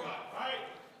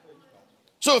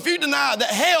 So if you deny that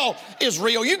hell is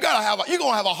real, you're going to have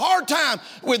a hard time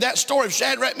with that story of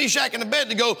Shadrach, Meshach, and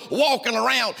Abednego walking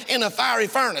around in a fiery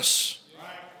furnace.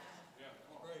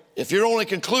 If your only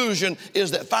conclusion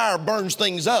is that fire burns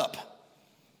things up.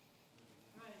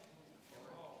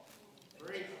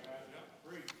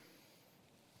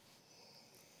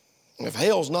 If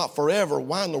hell's not forever,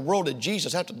 why in the world did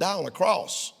Jesus have to die on the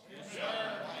cross?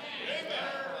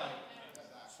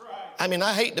 I mean,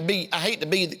 I hate to be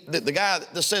the guy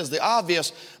that says the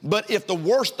obvious, but if the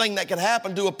worst thing that could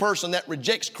happen to a person that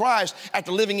rejects Christ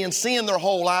after living in sin their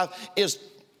whole life is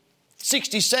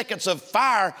 60 seconds of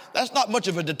fire, that's not much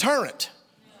of a deterrent.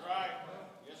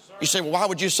 You say, well, why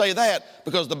would you say that?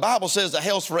 Because the Bible says that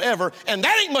hell's forever, and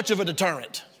that ain't much of a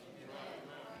deterrent.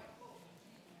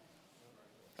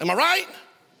 Am I right?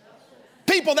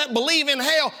 People that believe in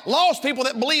hell, lost people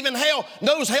that believe in hell,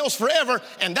 knows hell's forever,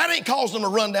 and that ain't causing them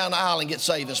to run down the aisle and get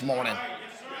saved this morning.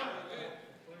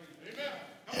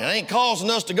 And it ain't causing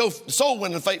us to go soul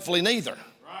winning faithfully neither.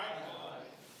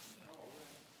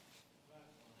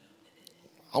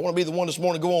 I want to be the one this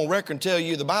morning to go on record and tell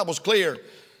you the Bible's clear.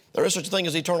 There is such a thing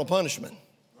as eternal punishment.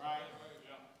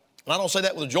 And I don't say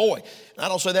that with joy. And I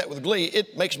don't say that with glee.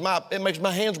 It makes my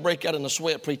hands break out in the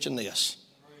sweat preaching this.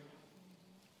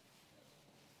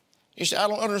 You say, I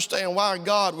don't understand why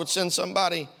God would send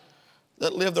somebody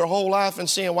that lived their whole life in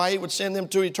sin, why he would send them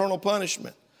to eternal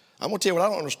punishment. I'm going to tell you what I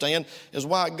don't understand is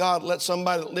why God let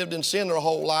somebody that lived in sin their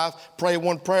whole life pray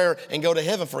one prayer and go to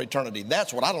heaven for eternity.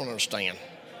 That's what I don't understand.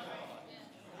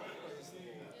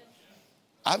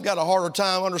 I've got a harder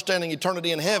time understanding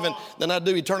eternity in heaven than I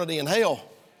do eternity in hell.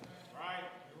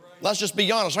 Let's just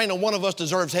be honest. Ain't no one of us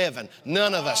deserves heaven.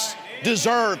 None of us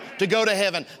deserve to go to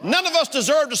heaven. None of us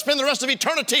deserve to spend the rest of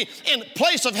eternity in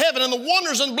place of heaven, in the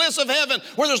wonders and bliss of heaven,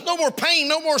 where there's no more pain,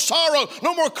 no more sorrow,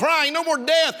 no more crying, no more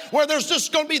death, where there's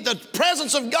just going to be the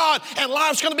presence of God and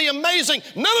life's going to be amazing.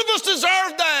 None of us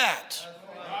deserve that.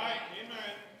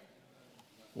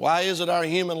 Why is it our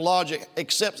human logic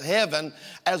accepts heaven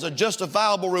as a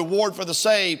justifiable reward for the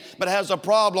saved, but has a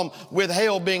problem with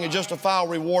hell being a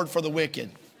justifiable reward for the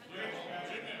wicked?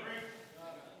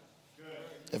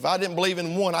 If I didn't believe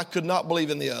in one, I could not believe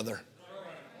in the other.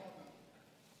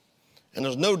 And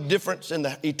there's no difference in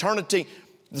the eternity.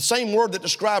 The same word that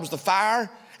describes the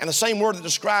fire and the same word that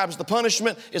describes the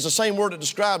punishment is the same word that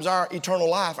describes our eternal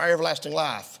life, our everlasting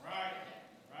life.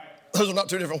 Those are not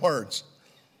two different words.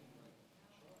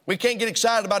 We can't get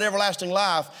excited about everlasting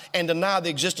life and deny the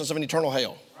existence of an eternal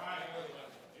hell.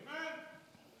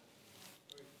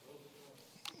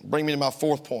 Bring me to my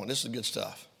fourth point. This is good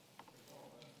stuff.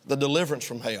 The deliverance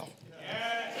from hell.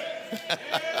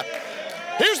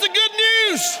 Here's the good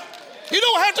news. You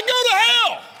don't have to go to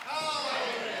hell.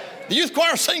 The youth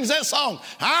choir sings that song.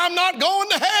 I'm not going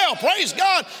to hell. Praise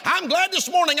God. I'm glad this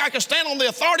morning I can stand on the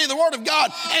authority of the Word of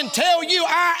God and tell you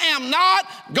I am not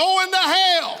going to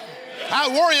hell. I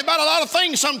worry about a lot of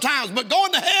things sometimes, but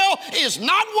going to hell is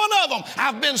not one of them.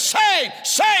 I've been saved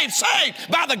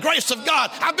by the grace of God.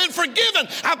 I've been forgiven.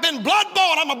 I've been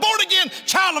blood-bought. I'm a born-again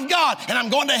child of God, and I'm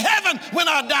going to heaven when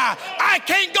I die. I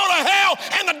can't go to hell,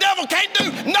 and the devil can't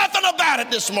do nothing about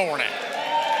it this morning.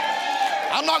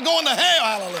 I'm not going to hell,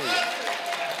 hallelujah.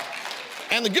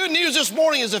 And the good news this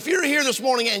morning is if you're here this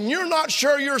morning and you're not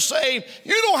sure you're saved,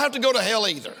 you don't have to go to hell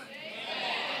either.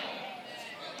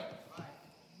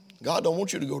 God don't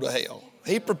want you to go to hell.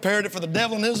 He prepared it for the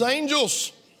devil and his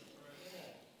angels.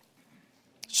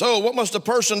 So what must a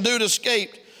person do to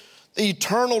escape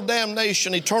eternal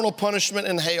damnation, eternal punishment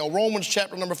in hell? Romans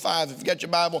chapter number 5. If you got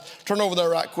your Bible, turn over there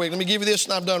right quick. Let me give you this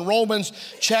and I'm done. Romans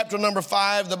chapter number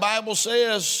 5. The Bible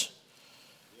says,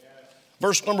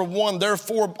 verse number 1,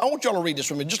 therefore, I want y'all to read this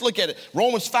with me. Just look at it.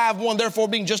 Romans 5:1, therefore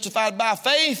being justified by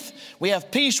faith, we have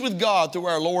peace with God through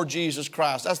our Lord Jesus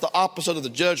Christ. That's the opposite of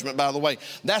the judgment, by the way.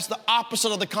 That's the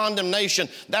opposite of the condemnation.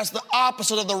 That's the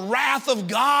opposite of the wrath of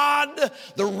God.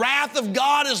 The wrath of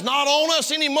God is not on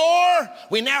us anymore.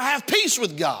 We now have peace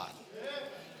with God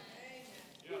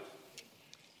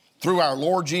through our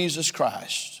Lord Jesus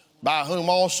Christ, by whom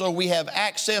also we have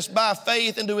access by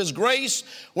faith into his grace,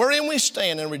 wherein we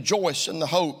stand and rejoice in the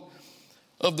hope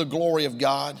of the glory of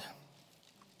God.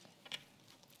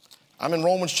 I'm in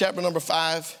Romans chapter number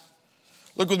 5.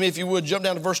 Look with me if you would, jump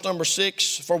down to verse number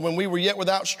 6. For when we were yet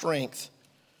without strength,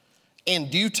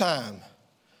 in due time,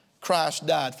 Christ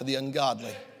died for the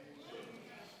ungodly.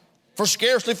 For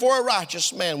scarcely for a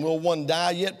righteous man will one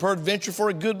die, yet peradventure for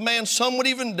a good man some would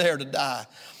even dare to die.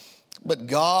 But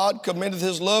God commendeth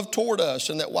his love toward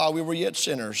us, in that while we were yet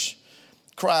sinners,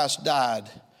 Christ died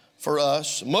for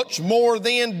us. Much more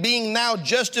then, being now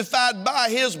justified by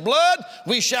his blood,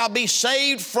 we shall be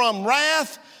saved from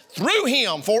wrath through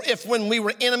him. For if when we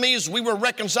were enemies, we were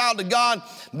reconciled to God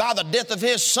by the death of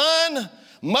his Son,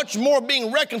 much more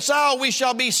being reconciled, we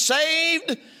shall be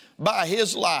saved by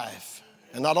his life.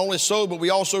 And not only so, but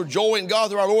we also joy in God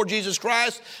through our Lord Jesus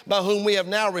Christ, by whom we have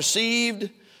now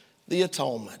received the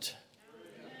atonement.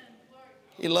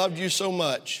 He loved you so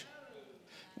much.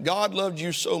 God loved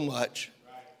you so much.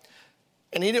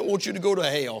 And he didn't want you to go to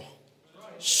hell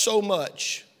so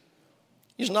much.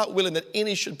 He's not willing that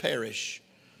any should perish,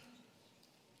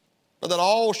 but that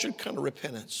all should come to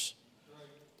repentance.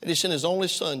 That he sent his only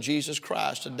Son, Jesus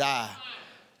Christ, to die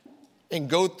and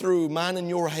go through mine and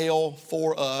your hell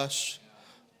for us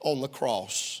on the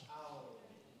cross.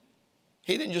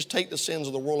 He didn't just take the sins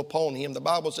of the world upon him. The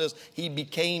Bible says he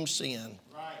became sin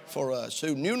for us,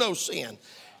 who knew no sin,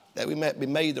 that we might be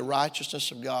made the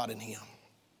righteousness of God in him.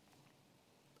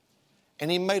 And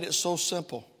he made it so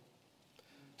simple.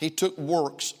 He took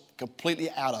works completely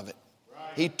out of it.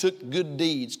 He took good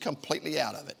deeds completely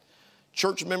out of it.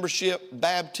 Church membership,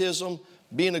 baptism,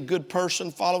 being a good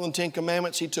person, following the 10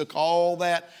 Commandments, he took all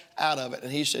that out of it.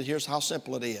 And he said, here's how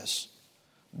simple it is.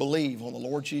 Believe on the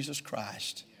Lord Jesus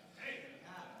Christ,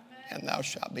 and thou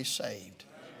shalt be saved.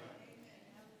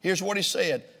 Here's what he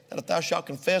said, that if thou shalt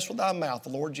confess with thy mouth the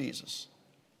Lord Jesus,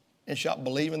 and shalt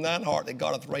believe in thine heart that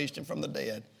God hath raised him from the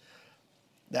dead,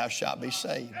 thou shalt be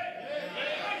saved.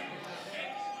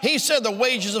 He said the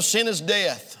wages of sin is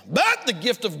death, but the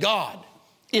gift of God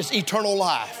is eternal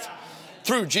life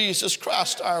through Jesus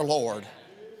Christ our Lord.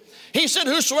 He said,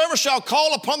 whosoever shall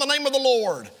call upon the name of the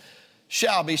Lord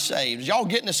shall be saved. Y'all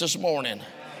getting this morning?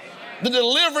 The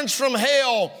deliverance from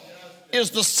hell is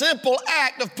the simple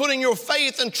act of putting your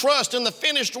faith and trust in the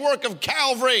finished work of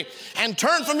Calvary, and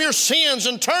turn from your sins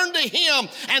and turn to him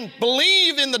and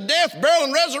believe in the death, burial,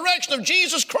 and resurrection of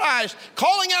Jesus Christ,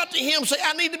 calling out to him, say,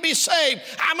 I need to be saved.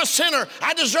 I'm a sinner.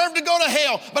 I deserve to go to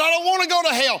hell, but I don't want to go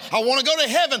to hell. I want to go to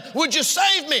heaven. Would you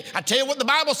save me? I tell you what the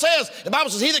Bible says. The Bible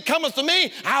says, he that cometh to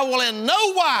me, I will in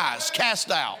no wise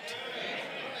cast out.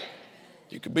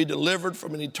 You could be delivered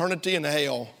from an eternity in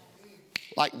hell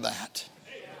like that.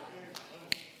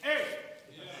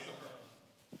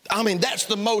 I mean, that's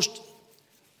the most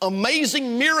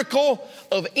amazing miracle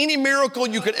of any miracle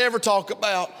you could ever talk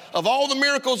about. Of all the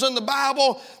miracles in the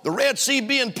Bible, the Red Sea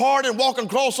being parted, walking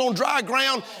across on dry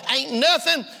ground, ain't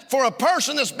nothing for a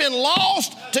person that's been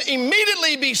lost to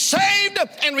immediately be saved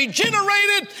and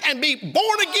regenerated and be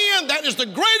born again. That is the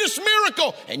greatest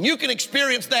miracle, and you can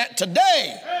experience that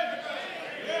today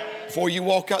before you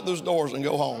walk out those doors and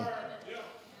go home.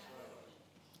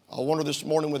 I wonder this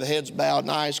morning with the heads bowed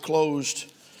and eyes closed,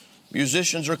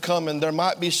 musicians are coming. There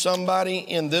might be somebody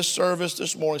in this service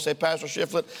this morning say, Pastor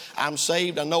Shiflett, I'm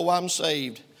saved. I know I'm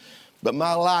saved. But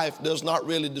my life does not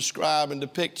really describe and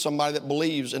depict somebody that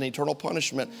believes in eternal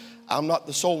punishment. I'm not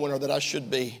the soul winner that I should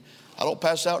be. I don't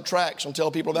pass out tracts and tell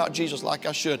people about Jesus like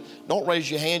I should. Don't raise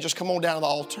your hand. Just come on down to the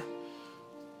altar.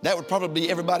 That would probably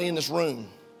be everybody in this room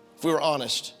if we were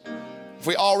honest. If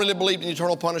we all really believed in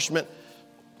eternal punishment,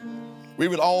 we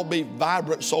would all be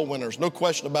vibrant soul winners. No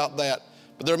question about that.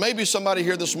 But there may be somebody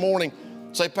here this morning,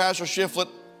 say, Pastor Shiflett,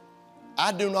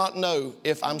 I do not know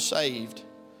if I'm saved.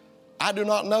 I do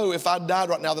not know if I died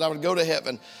right now that I would go to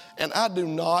heaven. And I do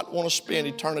not want to spend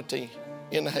eternity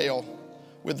in hell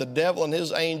with the devil and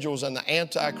his angels and the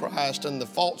Antichrist and the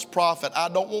false prophet. I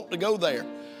don't want to go there.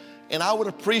 and I would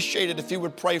appreciate it if you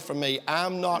would pray for me.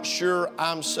 I'm not sure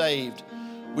I'm saved.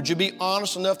 Would you be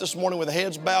honest enough this morning with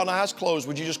heads bowed and eyes closed?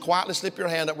 Would you just quietly slip your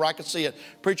hand up where I could see it?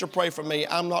 Preacher, pray for me.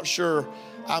 I'm not sure.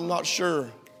 I'm not sure.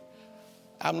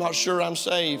 I'm not sure I'm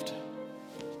saved.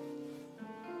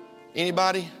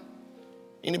 Anybody?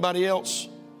 Anybody else?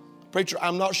 Preacher,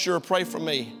 I'm not sure. Pray for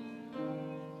me.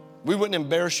 We wouldn't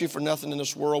embarrass you for nothing in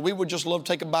this world. We would just love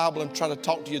to take a Bible and try to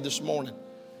talk to you this morning.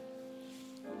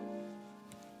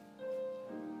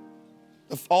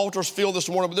 The altar's filled this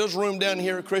morning, but there's room down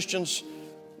here, Christians.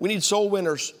 We need soul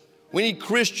winners. We need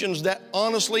Christians that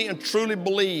honestly and truly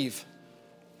believe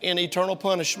in eternal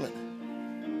punishment.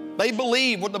 They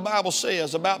believe what the Bible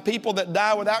says about people that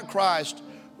die without Christ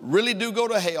really do go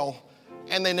to hell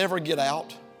and they never get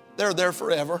out. They're there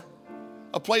forever.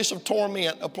 A place of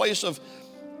torment, a place of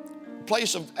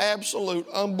absolute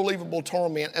unbelievable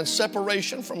torment and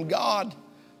separation from God.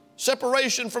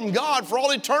 Separation from God for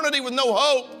all eternity with no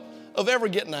hope of ever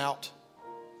getting out.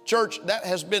 Church, that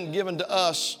has been given to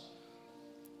us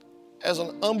as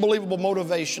an unbelievable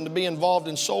motivation to be involved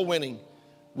in soul winning,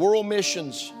 world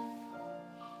missions,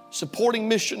 supporting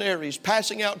missionaries,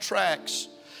 passing out tracts,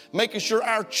 making sure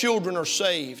our children are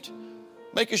saved,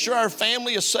 making sure our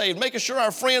family is saved, making sure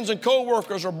our friends and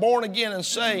co-workers are born again and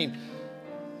saved,